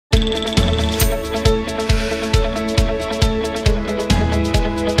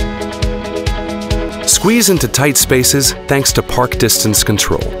Squeeze into tight spaces thanks to park distance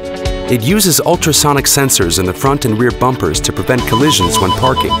control. It uses ultrasonic sensors in the front and rear bumpers to prevent collisions when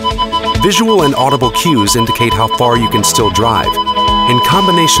parking. Visual and audible cues indicate how far you can still drive. In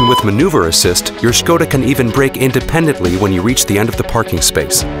combination with maneuver assist, your Skoda can even brake independently when you reach the end of the parking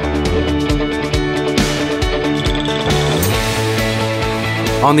space.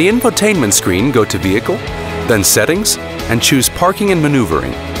 On the infotainment screen, go to Vehicle, then Settings, and choose Parking and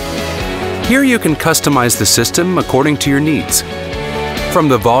Maneuvering. Here you can customize the system according to your needs. From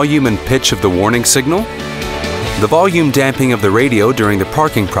the volume and pitch of the warning signal, the volume damping of the radio during the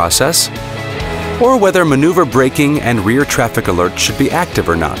parking process, or whether maneuver braking and rear traffic alert should be active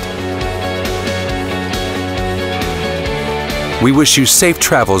or not. We wish you safe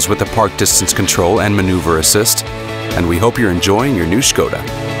travels with the park distance control and maneuver assist, and we hope you're enjoying your new Skoda.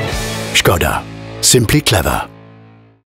 Skoda. Simply clever.